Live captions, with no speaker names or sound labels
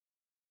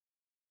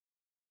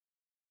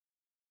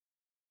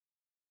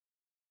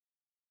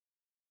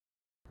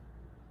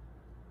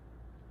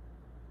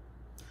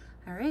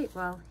All right,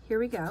 well, here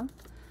we go.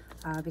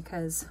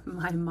 Because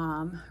my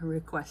mom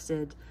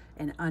requested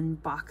an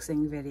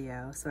unboxing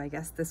video, so I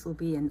guess this will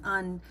be an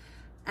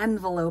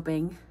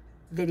unenveloping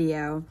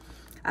video.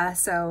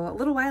 So a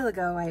little while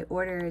ago, I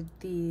ordered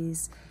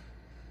these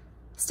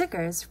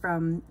stickers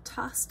from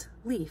Tossed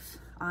Leaf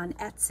on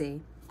Etsy,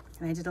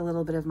 and I did a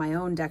little bit of my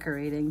own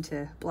decorating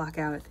to block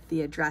out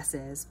the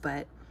addresses,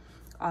 but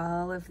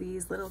all of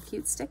these little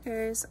cute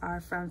stickers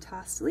are from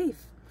Tossed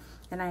Leaf,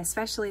 and I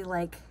especially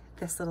like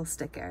this little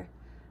sticker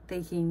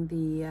thanking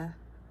the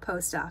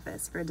post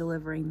office for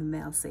delivering the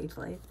mail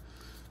safely.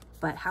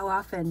 But how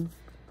often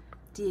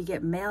do you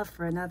get mail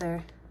from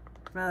another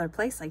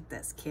place like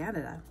this?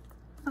 Canada.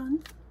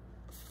 Fun.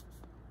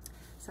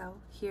 So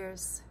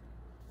here's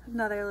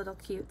another little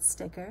cute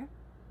sticker.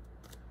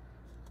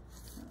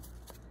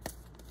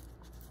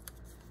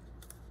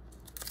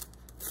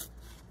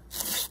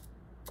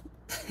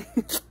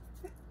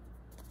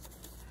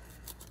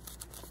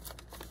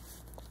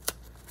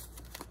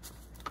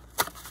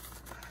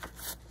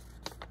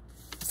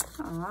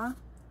 Aw,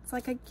 it's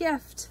like a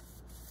gift.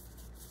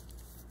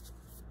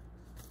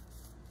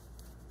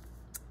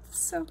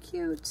 So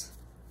cute.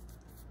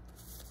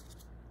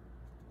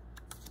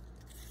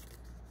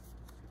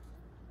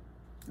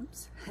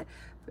 Oops.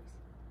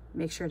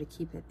 Make sure to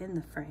keep it in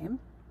the frame.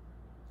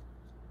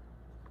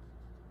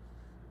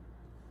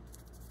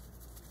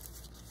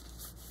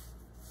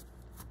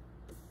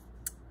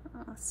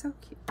 Oh, so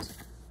cute.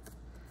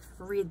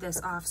 Read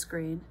this off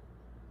screen.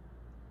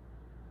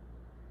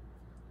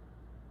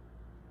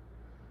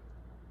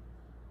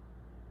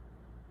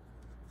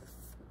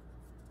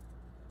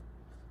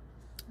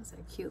 That's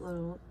a cute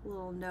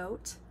little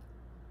note.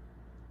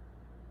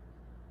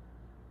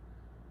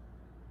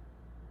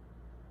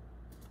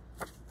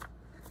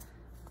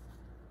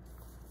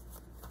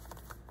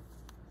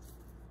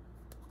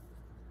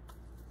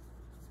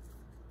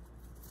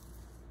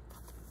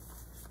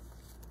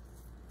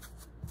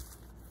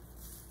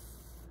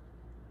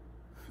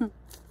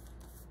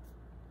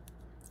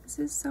 This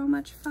is so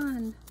much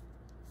fun.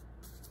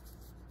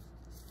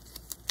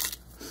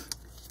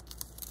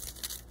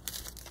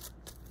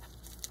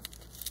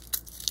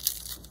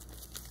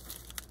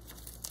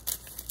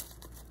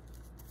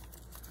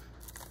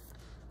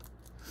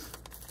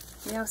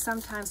 You know,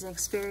 sometimes the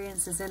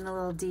experience is in the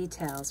little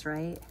details,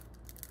 right?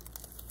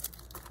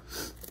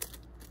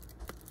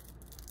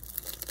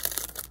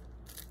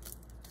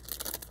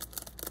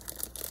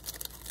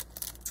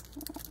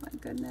 Oh my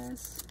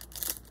goodness.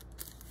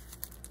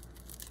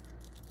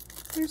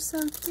 They're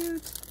so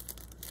cute.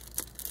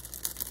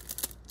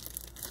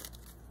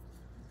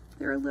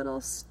 They're little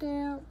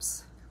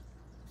stamps.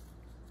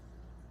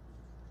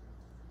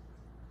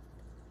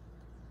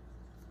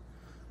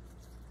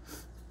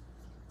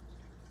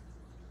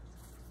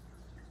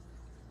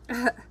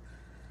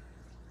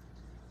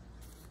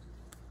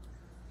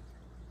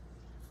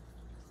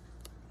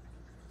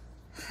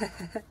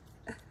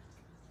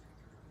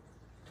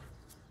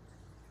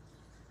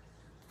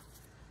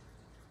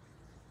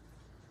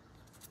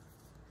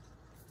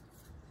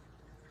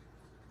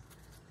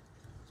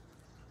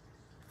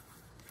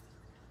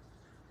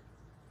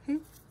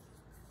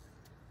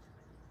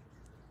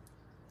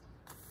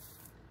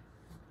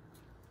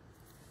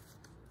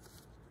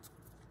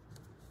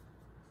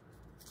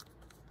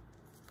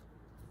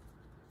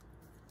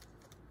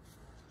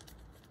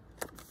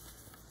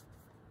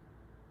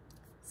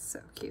 So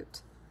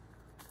cute.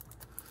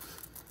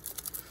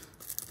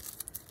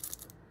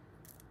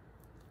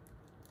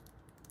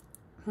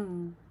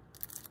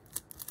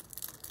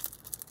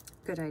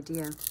 Good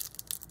idea.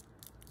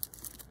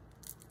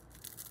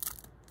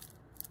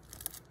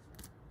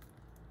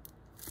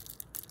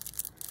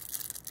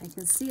 I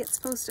can see it's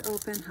supposed to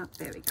open. Oh,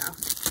 there we go.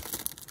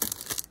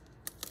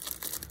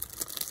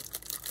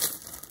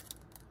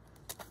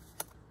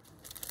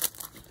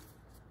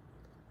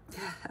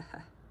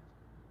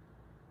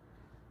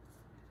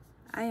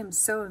 I am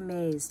so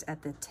amazed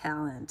at the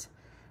talent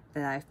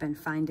that I've been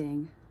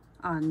finding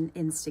on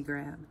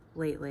Instagram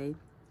lately.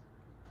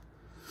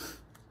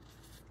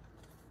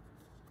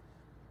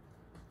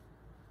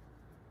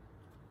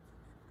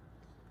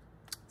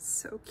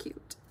 So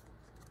cute.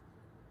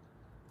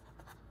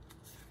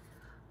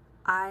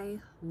 I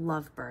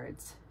love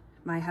birds.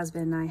 My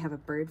husband and I have a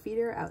bird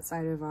feeder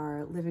outside of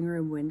our living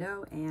room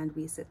window, and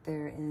we sit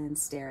there and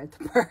stare at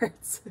the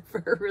birds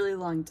for a really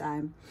long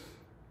time.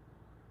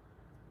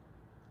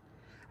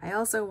 I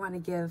also want to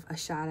give a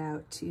shout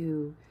out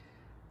to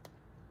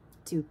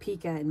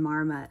Pika and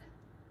Marmot,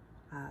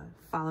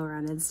 follower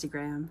on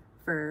Instagram,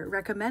 for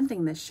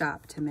recommending this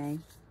shop to me.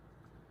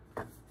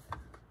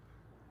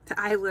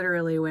 I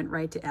literally went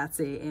right to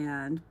Etsy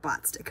and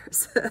bought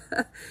stickers.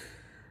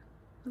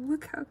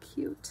 Look how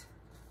cute.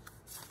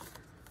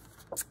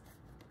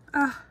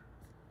 I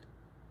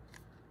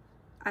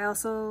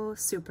also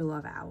super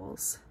love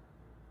owls.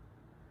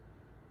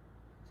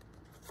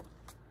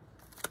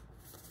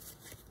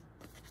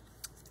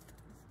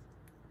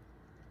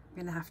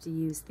 I'm gonna have to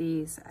use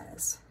these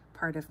as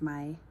part of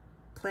my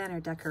planner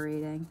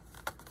decorating.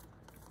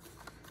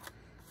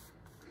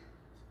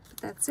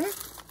 that's it.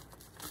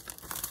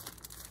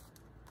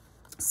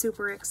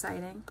 Super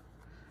exciting.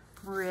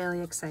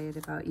 Really excited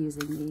about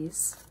using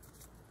these.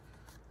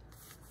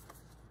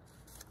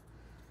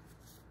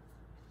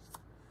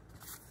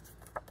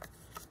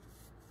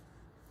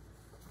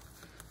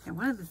 And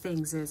one of the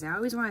things is I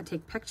always want to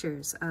take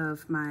pictures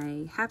of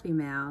my Happy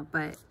Mail,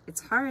 but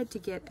it's hard to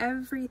get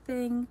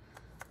everything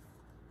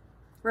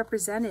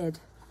represented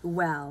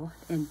well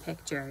in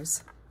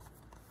pictures.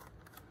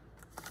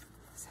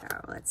 So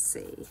let's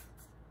see.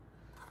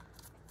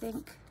 I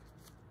think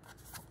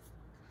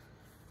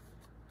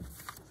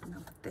I'm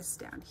gonna put this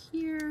down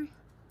here.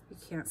 You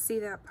can't see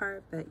that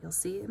part, but you'll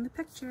see it in the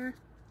picture.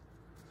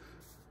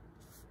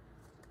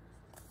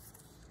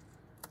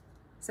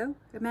 So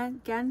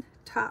again,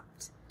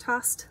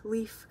 Tossed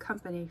Leaf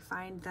Company.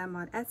 Find them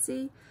on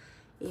Etsy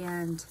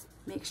and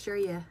make sure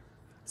you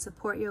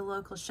support your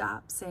local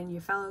shops and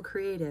your fellow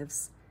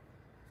creatives.